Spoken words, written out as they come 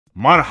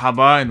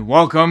Marhaba and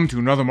welcome to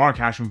another Mark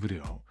Hachem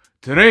video.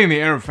 Today in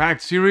the Arab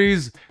Fact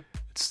series,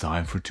 it's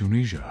time for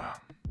Tunisia.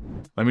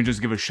 Let me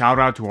just give a shout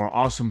out to our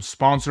awesome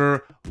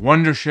sponsor,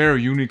 Wondershare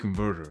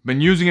Uniconverter.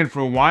 Been using it for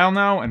a while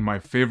now, and my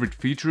favorite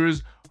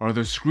features are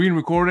the screen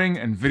recording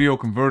and video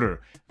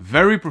converter.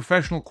 Very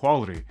professional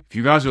quality. If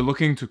you guys are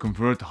looking to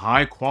convert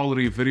high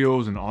quality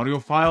videos and audio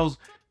files,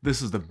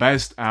 this is the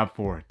best app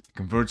for it. It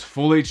converts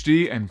full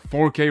HD and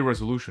 4K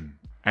resolution.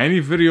 Any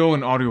video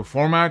and audio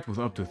format with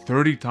up to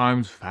 30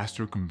 times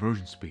faster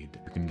conversion speed.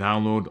 You can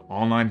download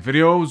online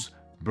videos,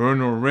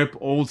 burn or rip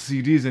old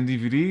CDs and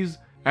DVDs,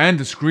 and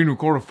the screen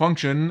recorder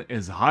function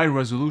is high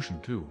resolution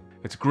too.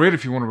 It's great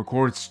if you want to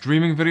record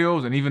streaming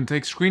videos and even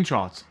take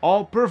screenshots.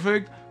 All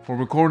perfect for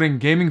recording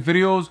gaming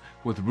videos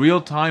with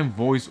real-time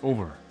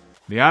voice-over.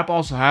 The app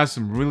also has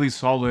some really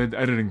solid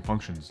editing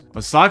functions.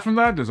 Aside from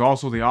that, there's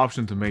also the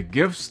option to make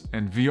GIFs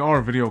and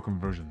VR video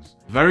conversions.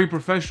 Very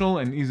professional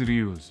and easy to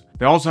use.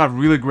 They also have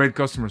really great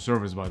customer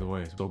service, by the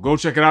way. So go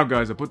check it out,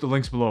 guys. I put the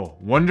links below.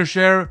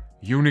 Wondershare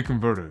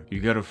Uniconverter. You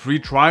get a free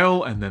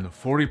trial and then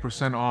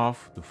 40%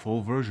 off the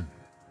full version.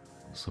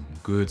 Some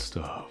good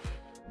stuff.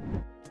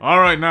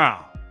 Alright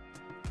now,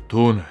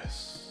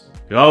 Tunis.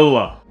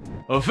 Yallah.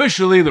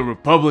 Officially, the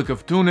Republic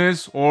of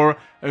Tunis, or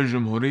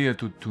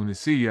Al-Jamhuriyya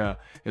Tunisia,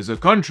 is a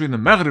country in the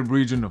Maghreb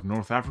region of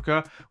North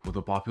Africa with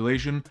a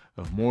population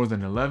of more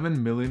than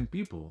 11 million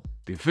people.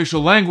 The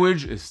official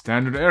language is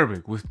Standard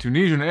Arabic, with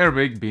Tunisian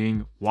Arabic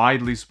being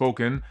widely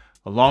spoken,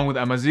 along with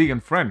Amazigh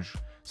and French,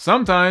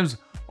 sometimes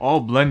all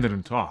blended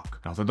in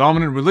talk. Now, the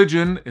dominant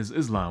religion is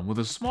Islam, with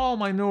a small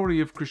minority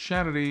of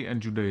Christianity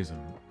and Judaism,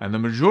 and the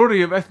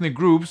majority of ethnic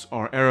groups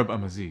are Arab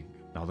Amazigh.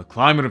 Now, the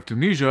climate of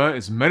Tunisia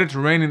is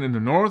Mediterranean in the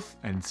north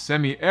and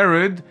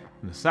semi-arid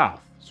in the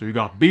south. So you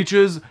got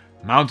beaches,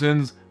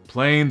 mountains,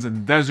 plains,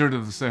 and desert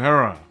of the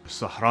Sahara,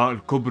 Sahara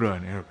al-Kubra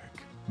in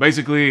Arabic.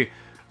 Basically,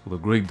 the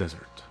Great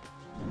Desert.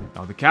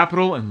 Now, the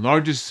capital and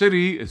largest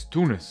city is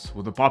Tunis,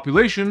 with a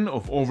population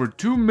of over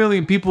 2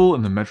 million people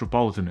in the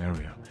metropolitan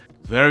area.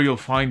 There you'll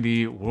find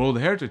the World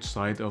Heritage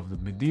Site of the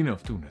Medina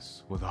of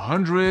Tunis, with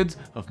hundreds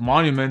of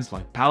monuments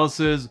like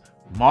palaces,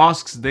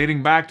 mosques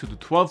dating back to the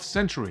 12th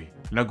century.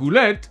 La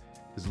Goulette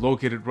is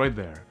located right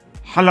there.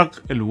 Halaq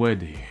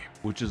el-Wadi,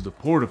 which is the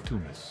port of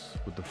Tunis,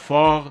 with the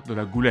Phare de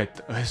la Goulette,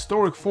 a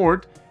historic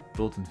fort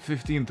built in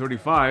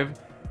 1535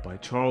 by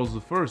Charles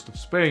I of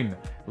Spain,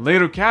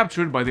 later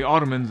captured by the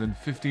Ottomans in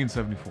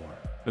 1574.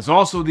 There's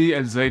also the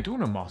El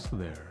Zaytuna Mosque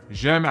there,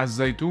 Jam'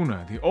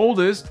 al-Zaytuna, the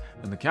oldest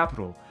in the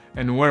capital,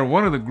 and where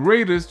one of the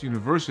greatest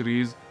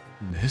universities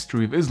in the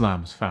history of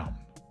Islam is found.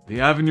 The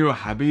Avenue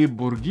Habib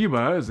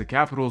Bourguiba is the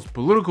capital's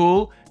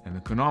political and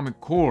economic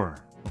core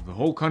of the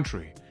whole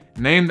country,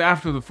 named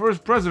after the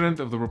first president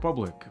of the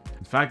Republic.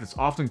 In fact, it's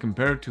often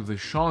compared to the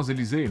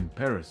Champs-Élysées in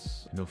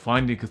Paris. And you'll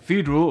find the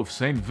Cathedral of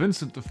St.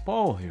 Vincent de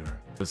Paul here,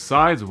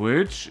 besides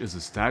which is a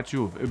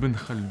statue of Ibn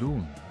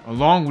Khaldun,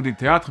 along with the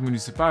Théâtre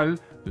Municipal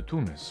de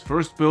Tunis,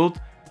 first built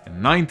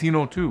in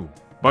 1902.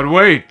 But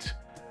wait!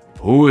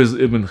 Who is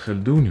Ibn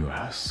Khaldun, you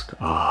ask?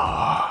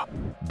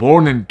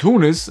 Born in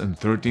Tunis in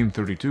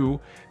 1332,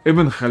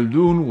 Ibn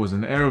Khaldun was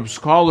an Arab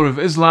scholar of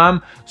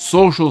Islam,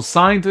 social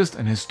scientist,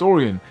 and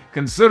historian,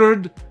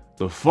 considered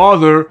the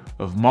father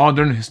of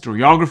modern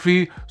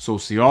historiography,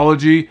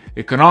 sociology,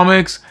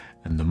 economics,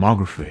 and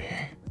demography.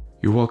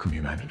 You're welcome,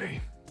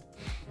 humanity.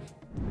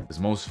 His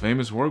most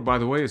famous work, by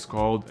the way, is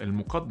called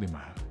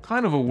Al-Muqaddimah,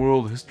 kind of a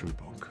world history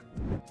book.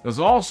 There's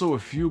also a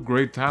few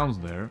great towns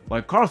there,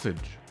 like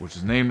Carthage, which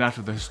is named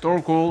after the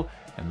historical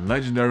and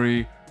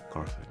legendary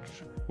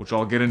Carthage, which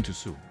I'll get into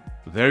soon.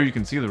 There you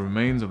can see the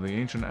remains of the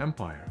ancient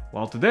empire,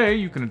 while today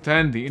you can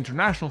attend the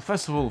International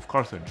Festival of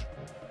Carthage.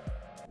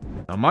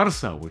 Now,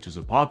 Marsa, which is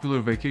a popular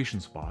vacation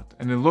spot,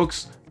 and it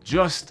looks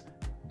just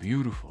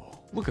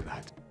beautiful. Look at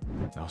that.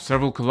 Now,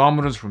 several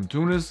kilometers from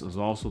Tunis is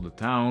also the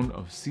town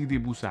of Sidi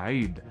Bou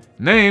Said,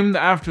 named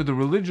after the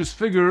religious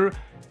figure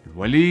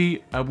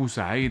Wali Abu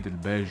Sa'id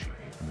al-Baji.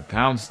 And the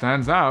town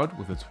stands out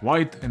with its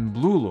white and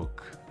blue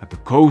look at the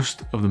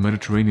coast of the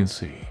Mediterranean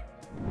Sea.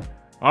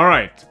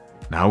 Alright,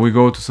 now we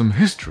go to some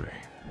history.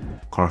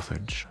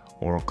 Carthage,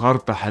 or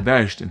Qarta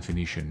Hadasht in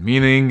Phoenician,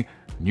 meaning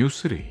new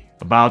city,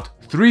 about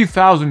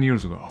 3,000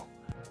 years ago.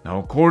 Now,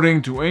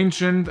 according to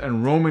ancient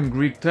and Roman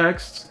Greek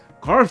texts,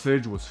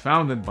 Carthage was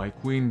founded by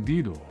Queen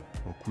Dido,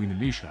 or Queen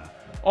Elisha,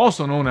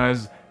 also known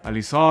as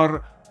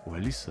Alisar or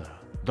Elisa,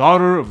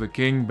 daughter of the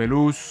king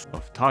Belus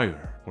of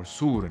Tyre, or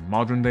Sur in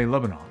modern-day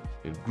Lebanon.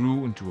 It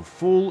grew into a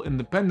full,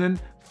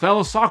 independent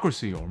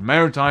thalassocracy or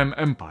maritime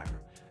empire,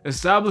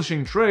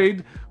 establishing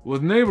trade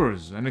with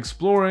neighbors and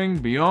exploring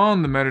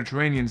beyond the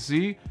Mediterranean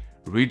Sea,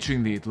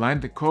 reaching the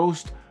Atlantic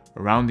coast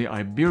around the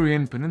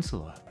Iberian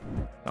Peninsula.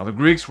 Now, the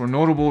Greeks were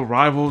notable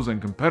rivals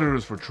and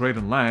competitors for trade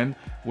and land,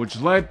 which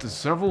led to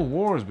several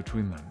wars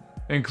between them,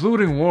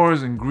 including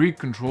wars in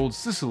Greek-controlled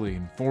Sicily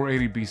in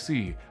 480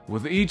 BC,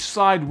 with each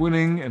side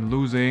winning and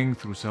losing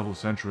through several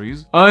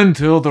centuries,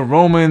 until the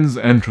Romans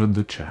entered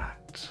the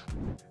chat.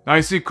 Now,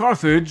 you see,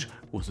 Carthage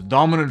was a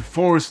dominant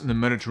force in the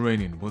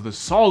Mediterranean, with a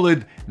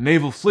solid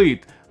naval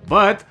fleet,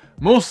 but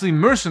mostly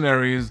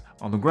mercenaries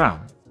on the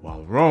ground,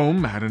 while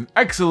Rome had an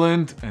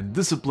excellent and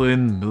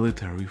disciplined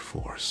military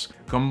force.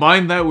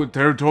 Combine that with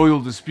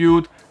territorial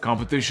dispute,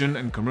 competition,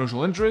 and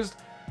commercial interest,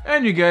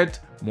 and you get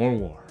more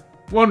war.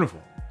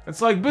 Wonderful.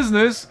 It's like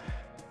business,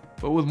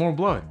 but with more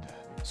blood.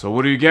 So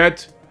what do you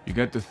get? You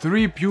get the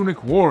 3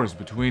 Punic Wars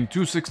between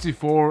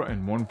 264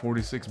 and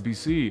 146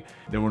 BC.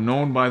 They were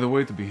known, by the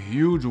way, to be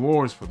huge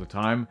wars for the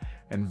time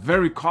and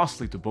very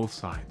costly to both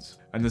sides.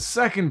 And the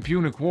Second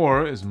Punic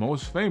War is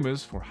most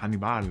famous for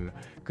Hannibal,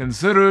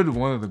 considered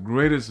one of the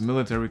greatest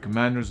military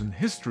commanders in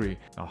history.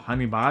 Now,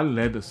 Hannibal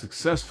led a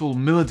successful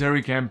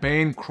military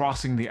campaign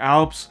crossing the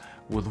Alps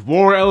with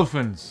war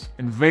elephants,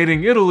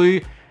 invading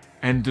Italy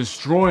and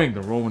destroying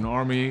the Roman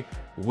army,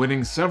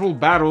 winning several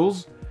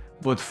battles,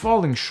 but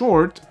falling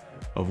short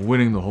of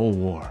winning the whole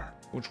war,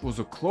 which was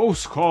a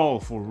close call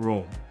for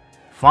Rome.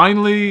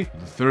 Finally,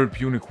 the Third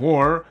Punic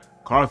War,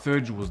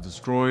 Carthage was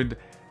destroyed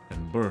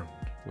and burned,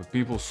 with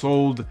people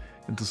sold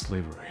into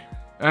slavery.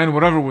 And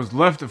whatever was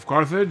left of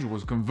Carthage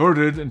was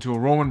converted into a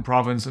Roman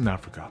province in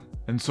Africa.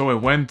 And so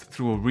it went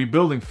through a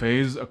rebuilding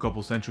phase a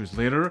couple centuries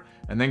later,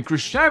 and then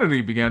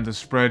Christianity began to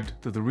spread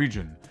to the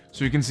region.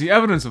 So you can see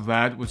evidence of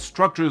that with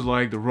structures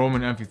like the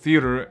Roman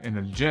amphitheater in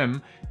a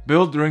gem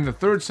built during the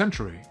 3rd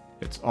century.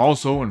 It's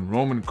also in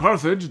Roman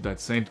Carthage that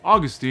St.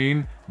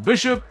 Augustine,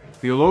 bishop,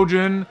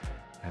 theologian,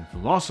 and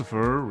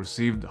philosopher,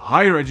 received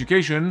higher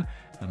education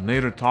and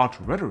later taught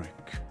rhetoric.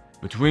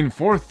 Between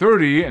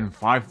 430 and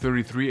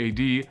 533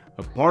 AD,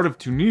 a part of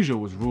Tunisia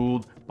was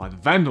ruled by the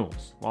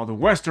Vandals, while the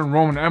Western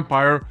Roman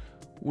Empire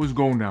was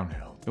going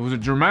downhill. It was a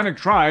Germanic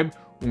tribe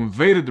who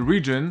invaded the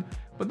region,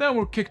 but then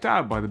were kicked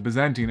out by the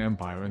Byzantine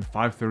Empire in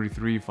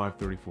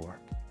 533-534.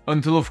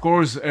 Until, of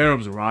course,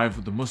 Arabs arrived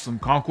with the Muslim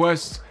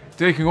conquests,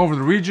 taking over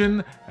the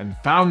region and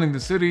founding the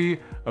city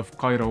of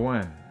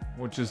Qayrawaan,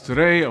 which is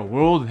today a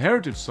World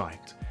Heritage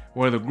Site,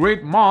 where the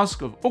Great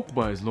Mosque of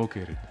Uqba is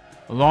located,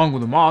 along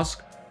with the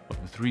Mosque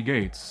of the Three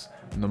Gates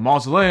and the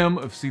Mausoleum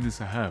of Sidi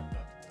Sahab.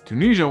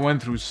 Tunisia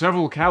went through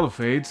several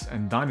caliphates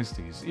and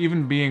dynasties,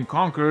 even being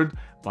conquered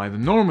by the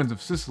Normans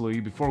of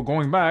Sicily before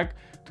going back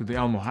to the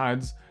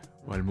Almohads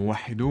or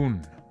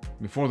Al-Muwahhidun,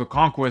 before the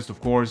conquest, of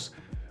course,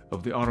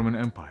 of the Ottoman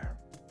Empire,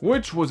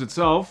 which was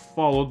itself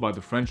followed by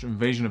the French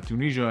invasion of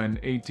Tunisia in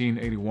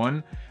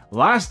 1881,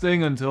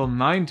 lasting until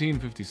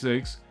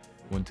 1956,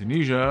 when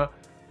Tunisia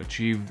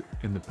achieved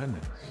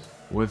independence,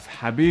 with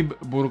Habib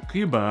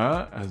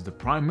Bourguiba as the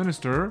prime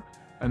minister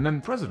and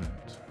then president.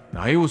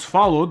 Now, he was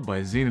followed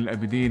by Zain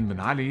al-Abidin bin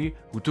Ali,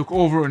 who took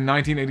over in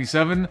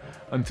 1987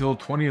 until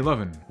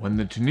 2011, when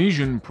the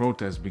Tunisian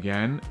protest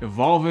began,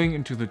 evolving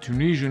into the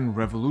Tunisian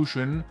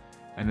Revolution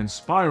and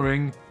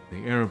inspiring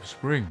the Arab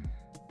Spring.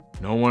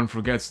 No one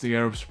forgets the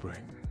Arab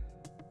Spring.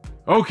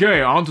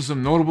 Okay, on to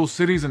some notable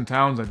cities and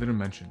towns I didn't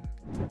mention.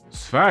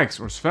 Sfax,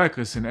 or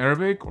Sfax in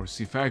Arabic, or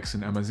Sifax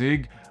in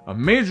Amazigh, a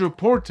major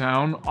port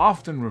town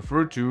often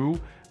referred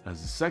to as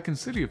the second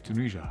city of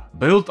Tunisia,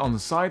 built on the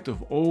site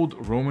of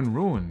old Roman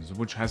ruins,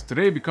 which has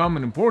today become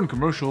an important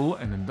commercial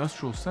and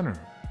industrial center.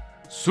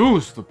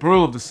 Sousse, the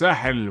pearl of the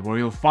Sahel, where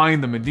you'll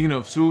find the Medina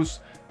of Sousse,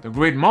 the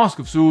Great Mosque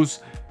of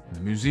Sousse, and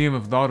the Museum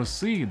of Dar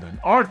es-Sid,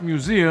 an art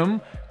museum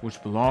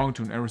which belonged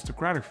to an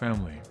aristocratic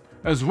family,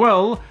 as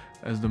well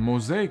as the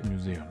Mosaic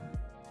Museum.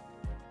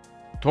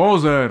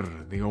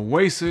 Tozeur, the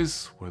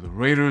oasis where the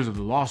Raiders of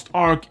the Lost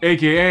Ark,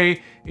 aka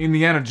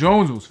Indiana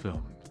Jones, was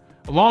filmed,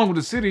 along with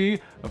the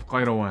city of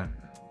Qayrawaan.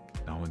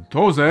 Now in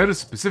Tozeur,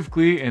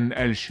 specifically in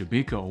El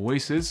Shabika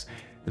Oasis,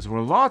 is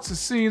where lots of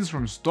scenes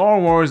from Star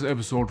Wars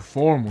Episode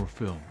 4 were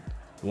filmed.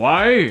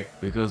 Why?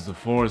 Because the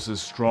force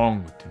is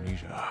strong with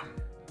Tunisia.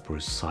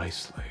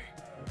 Precisely.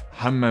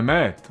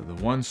 Hammamet,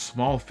 the once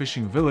small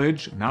fishing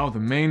village, now the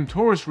main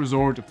tourist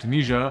resort of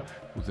Tunisia,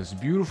 with its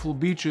beautiful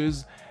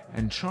beaches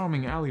and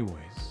charming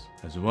alleyways,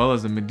 as well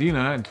as the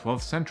Medina in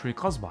 12th century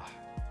Qasbah.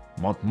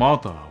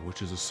 Matmata,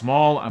 which is a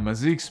small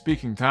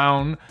Amazigh-speaking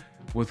town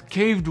with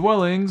cave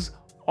dwellings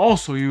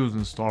also used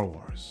in Star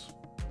Wars.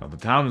 Now the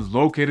town is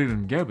located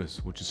in Gebes,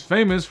 which is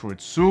famous for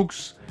its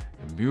souks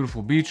and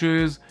beautiful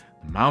beaches,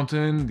 the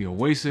mountain, the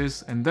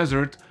oasis, and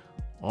desert,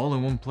 all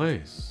in one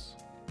place.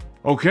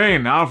 Okay,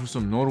 now for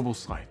some notable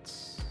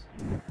sites.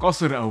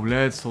 Qasr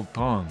Awlad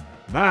Sultan.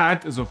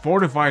 That is a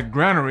fortified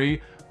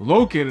granary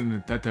located in the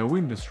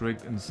Tatooine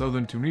district in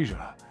southern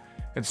Tunisia.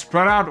 It's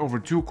spread out over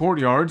 2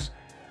 courtyards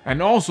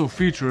and also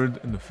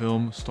featured in the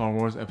film Star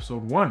Wars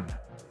Episode 1,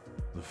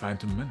 The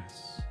Phantom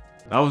Menace.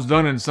 That was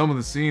done in some of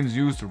the scenes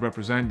used to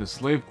represent the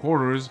slave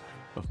quarters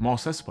of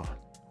Mos Espa,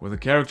 where the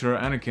character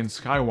Anakin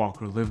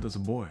Skywalker lived as a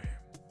boy.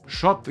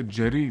 Shat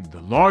al-Jarid,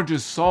 the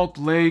largest salt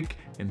lake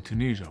in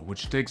Tunisia,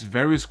 which takes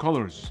various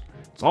colors.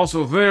 It's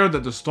also there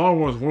that the Star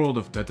Wars world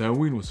of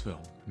Tatooine was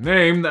filmed,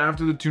 named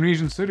after the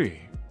Tunisian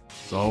city.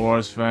 Star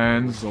Wars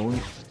fans, so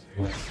interesting.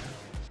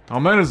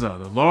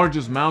 Tamerza, the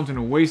largest mountain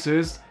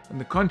oasis in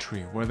the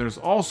country, where there's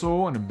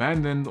also an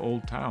abandoned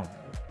old town.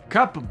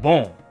 Cap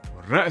Bon,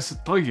 Ras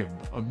al-Tayyib,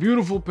 a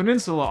beautiful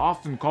peninsula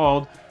often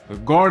called the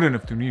Garden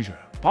of Tunisia,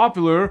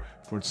 popular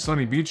for its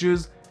sunny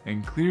beaches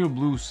and clear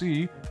blue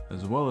sea,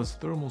 as well as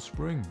thermal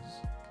springs.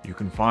 You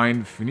can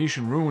find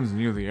Phoenician ruins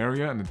near the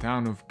area in the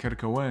town of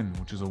Kerkawen,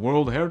 which is a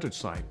World Heritage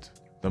Site.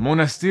 The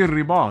Monastir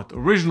Ribat,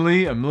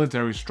 originally a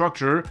military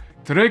structure,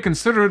 today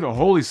considered a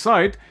holy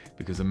site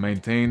because it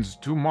maintains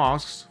 2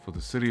 mosques for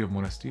the city of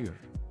Monastir.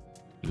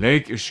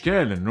 Lake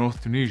Ishkel in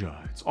North Tunisia.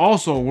 It's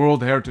also a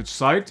World Heritage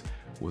Site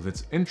with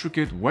its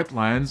intricate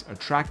wetlands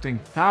attracting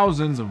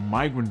thousands of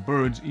migrant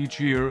birds each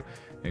year,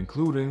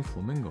 including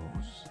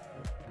flamingos.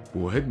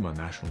 Bouhidma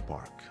National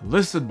Park,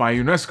 listed by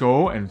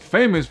UNESCO and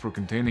famous for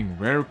containing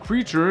rare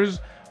creatures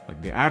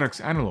like the Addax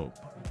antelope.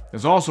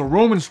 There's also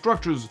Roman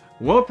structures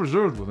well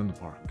preserved within the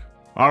park.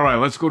 Alright,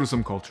 let's go to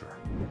some culture.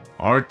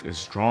 Art is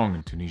strong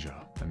in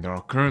Tunisia, and there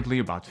are currently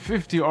about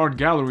 50 art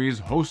galleries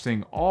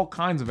hosting all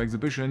kinds of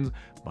exhibitions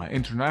by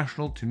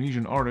international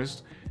Tunisian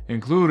artists,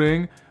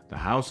 including the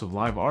House of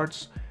Live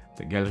Arts,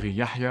 the Galerie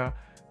Yahya,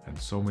 and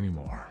so many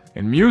more.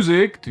 In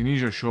music,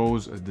 Tunisia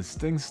shows a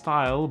distinct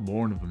style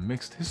born of a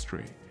mixed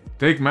history.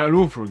 Take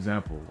Ma'louf, for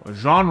example, a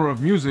genre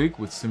of music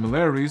with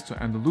similarities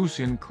to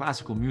Andalusian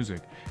classical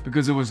music,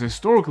 because it was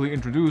historically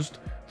introduced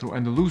through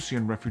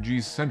Andalusian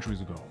refugees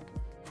centuries ago.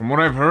 From what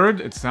I've heard,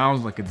 it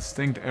sounds like a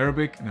distinct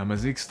Arabic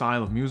Namazik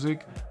style of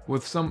music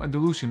with some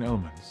Andalusian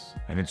elements,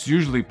 and it's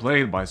usually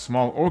played by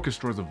small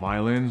orchestras of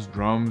violins,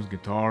 drums,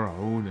 guitar,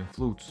 oud, and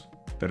flutes.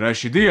 The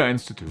Rashidiyya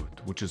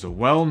Institute, which is a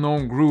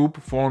well-known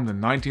group formed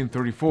in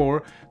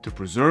 1934 to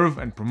preserve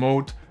and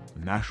promote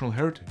national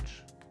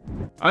heritage.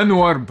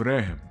 Anwar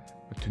Brahim,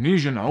 a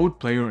Tunisian oud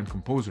player and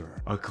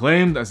composer,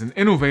 acclaimed as an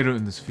innovator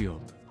in this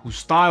field, whose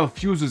style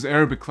fuses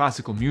Arabic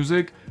classical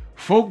music,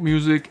 folk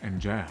music, and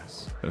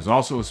jazz. There's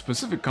also a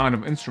specific kind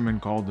of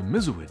instrument called the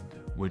mizouid,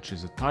 which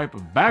is a type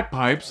of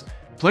bagpipes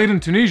played in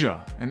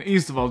Tunisia and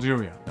east of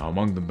Algeria. Now,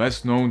 among the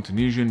best-known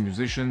Tunisian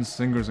musicians,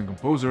 singers, and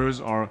composers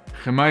are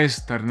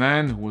Khemais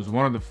Tarnan, who was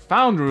one of the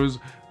founders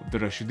of the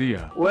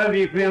Rashidiyya.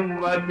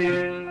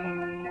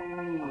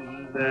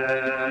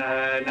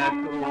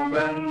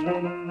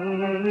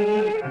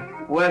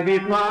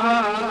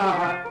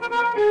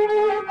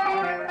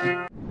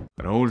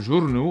 Raoul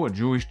Journou, a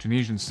Jewish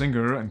Tunisian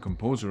singer and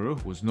composer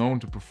who was known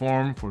to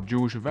perform for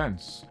Jewish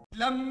events.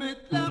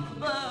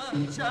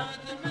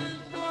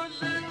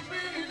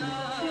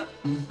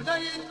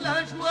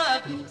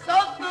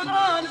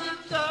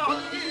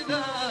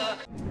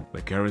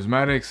 The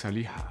charismatic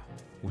Saliha,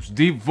 whose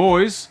deep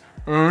voice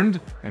earned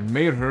and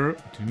made her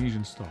a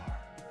Tunisian star.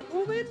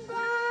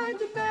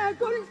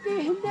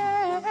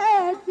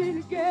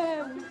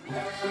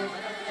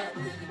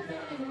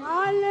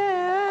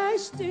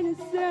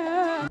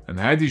 And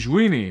Hadi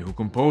Jouini, who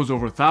composed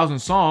over 1,000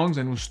 songs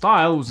and whose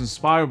style was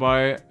inspired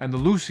by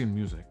Andalusian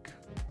music.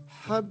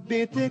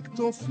 حبيتك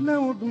طفلة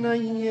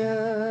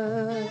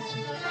وبنية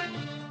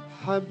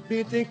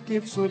حبيتك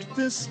كيف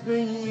صرت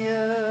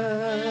صبية.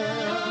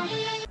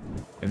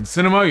 In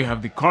cinema, you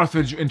have the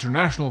Carthage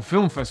International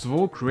Film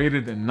Festival,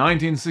 created in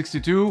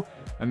 1962,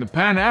 and the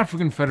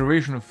Pan-African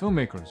Federation of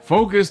Filmmakers,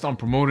 focused on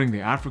promoting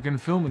the African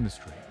film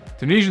industry.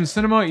 Tunisian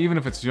cinema, even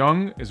if it's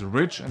young, is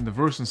rich and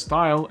diverse in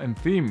style and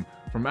theme,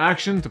 from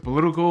action to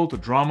political to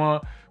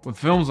drama, with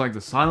films like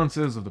The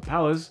Silences of the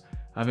Palace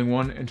having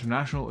won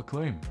international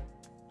acclaim.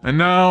 And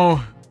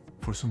now,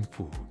 for some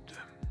food.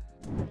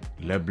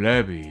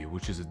 Leblebi,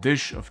 which is a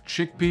dish of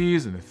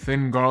chickpeas and a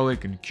thin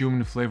garlic and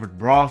cumin-flavored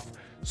broth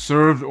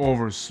served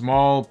over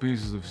small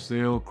pieces of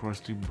stale,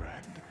 crusty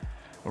bread.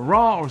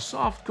 Raw or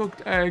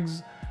soft-cooked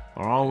eggs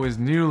are always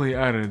nearly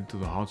added to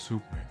the hot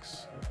soup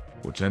mix,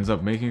 which ends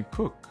up making it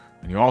cook.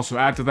 And you also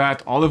add to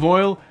that olive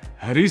oil,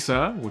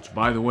 harissa, which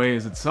by the way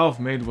is itself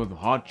made with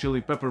hot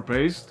chili pepper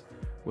paste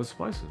with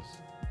spices.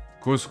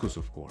 Couscous,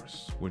 of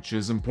course, which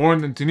is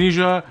important in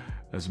Tunisia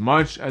as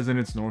much as in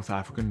its North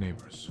African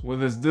neighbors,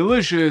 with its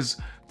delicious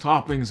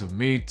toppings of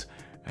meat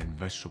and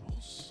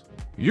vegetables.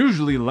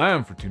 Usually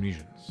lamb for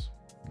Tunisians.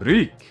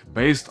 Brique,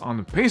 based on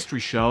a pastry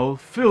shell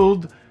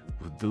filled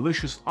with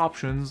delicious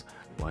options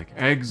like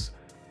eggs,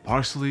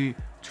 parsley,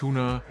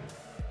 tuna,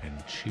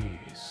 and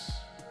cheese.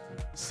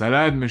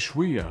 Salad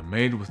meshwiya,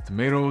 made with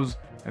tomatoes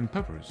and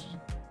peppers.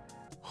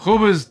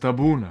 Khubz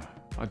tabuna,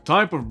 a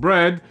type of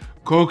bread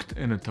cooked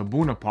in a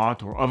tabuna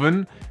pot or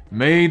oven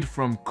made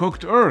from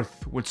cooked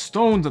earth with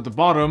stones at the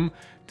bottom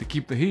to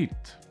keep the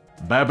heat.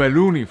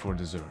 Babalouni for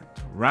dessert,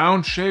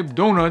 round-shaped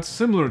donuts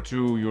similar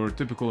to your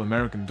typical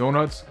American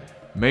donuts,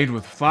 made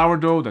with flour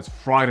dough that's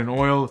fried in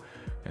oil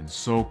and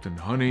soaked in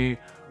honey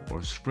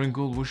or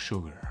sprinkled with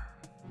sugar.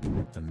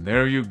 And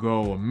there you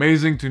go,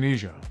 amazing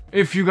Tunisia.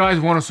 If you guys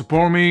want to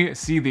support me,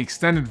 see the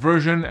extended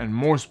version and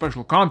more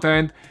special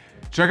content,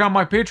 check out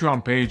my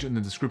Patreon page in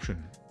the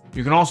description.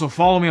 You can also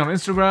follow me on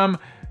Instagram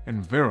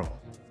and Vero.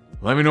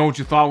 Let me know what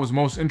you thought was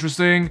most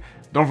interesting.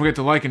 Don't forget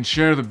to like and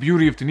share the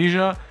beauty of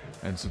Tunisia,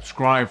 and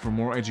subscribe for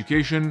more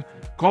education,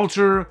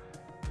 culture,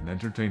 and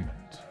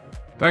entertainment.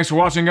 Thanks for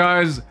watching,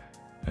 guys,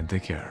 and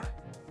take care.